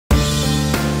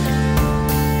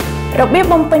របៀប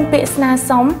បំពេញពាក្យស្នើ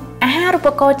សុំអាហារូប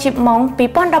ករណ៍ Chip Mong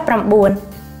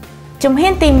 2019 ជំហា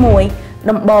នទី 1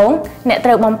 ដំបូងអ្នកត្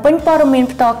រូវបំពេញព័ត៌មាន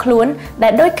ផ្ទាល់ខ្លួនដែ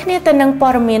លដូចគ្នាទៅនឹងព័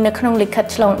ត៌មាននៅក្នុងលិខិត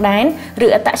ឆ្លងដែនឬ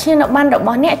អត្តសញ្ញាណប័ណ្ណរប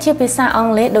ស់អ្នកជាភាសាអង់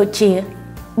គ្លេសដូចជា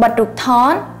បទរូបថ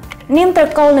តនាមត្រ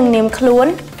កូលនិងនាមខ្លួន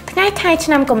ថ្ងៃខែឆ្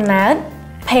នាំកំណើត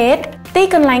ភេទទី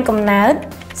កន្លែងកំណើត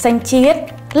សញ្ជាតិ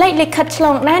លេខលិខិតឆ្ល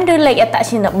ងដែនឬលេខអត្ត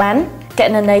សញ្ញាណប័ណ្ណគ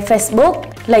ណនី Facebook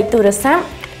លេខទូរស័ព្ទ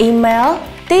Email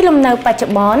ទីលំនៅបច្ចុ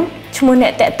ប្បន្នឈ្មោះអ្ន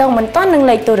កតាក់ទងមិនទាន់នឹង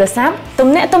លេខទូរស័ព្ទទំ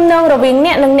នាក់ទំនងរវាង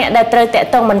អ្នកនិងអ្នកដែលត្រូវតាក់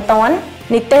ទងមិនទាន់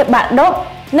នីតិបាក់ឌុប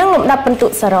និងលំដាប់ពិន្ទុ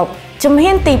សរុបជំ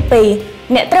ហានទី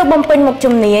 2 អ្នកត្រូវបំពេញមុខ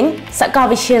ជំនាញសាកល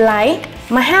វិទ្យាល័យ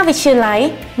មហាវិទ្យាល័យ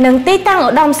និងទីតាំងឧ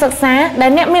ត្តមសិក្សាដែ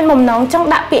លអ្នកមានបំណងចង់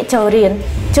ដាក់ពាក្យចូលរៀន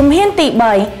ជំហានទី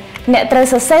 3 អ្នកត្រូវ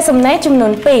សរសេរសំណេរចំនួ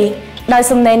ន2ដោយ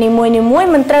សំណេរនីមួយៗ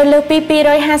មិនត្រូវលើសពី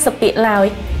250ពាក្យឡើយ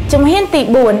ជំហានទី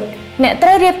 4 អ្នកត្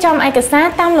រូវរៀបចំឯកសារ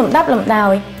តាមលំដាប់លំដោ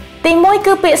យទី1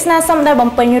គឺពាក្យស្នើសុំដែលបំ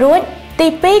ពេញរួចទី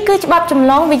2គឺច្បាប់ចម្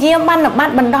លងវិយាប័ណ្ណប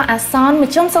ត្របណ្ដោះអាសន្នម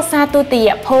ជ្ឈមសិក្សាទូតយ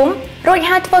ភូមិរួច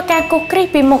ហើយធ្វើការគូសគ្រីស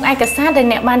ពីមុខឯកសារដែល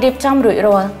អ្នកបានរៀបចំរួច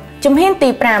រាល់ជំហានទី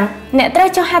 5 អ្នកត្រូវ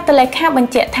ចុះហត្ថលេខាប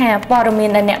ញ្ជាក់ថាព័ត៌មាន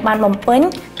ដែលអ្នកបានបំពេញ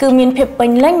គឺមានភាពពេញ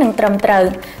លេញនិងត្រឹមត្រូវ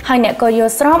ហើយអ្នកក៏យ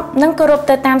ល់ស្របនិងគោរព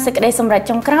ទៅតាមសេចក្តីសម្រេច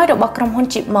ចុងក្រោយរបស់ក្រុមហ៊ុន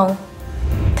Chip Mong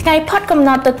ថ្ងៃផុតកំណ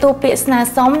ត់ទទួលពាក្យស្នើ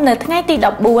សុំនៅថ្ងៃទី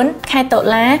 14 ខែតុ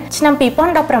លា ឆ្នាំ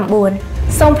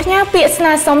 2019 សូមផ្ញើពាក្យស្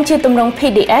នើសុំជាទម្រង់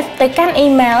PDF ទៅកាន់អ៊ី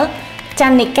មែល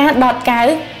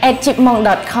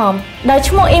chanika.kau@chipmong.com ដោយ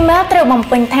ឈ្មោះអ៊ីមែលត្រូវបំ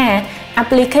ពេញថា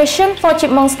Application for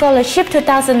Chip Mong Scholarship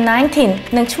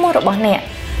 2019 និងឈ្មោះរបស់អ្នក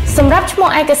សម្រាប់ឈ្មោះ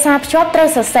ឯកសារភ្ជាប់ត្រូវ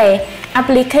សរសេរ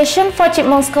Application for Chip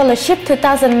Mong Scholarship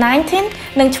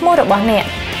 2019 និងឈ្មោះរបស់អ្នក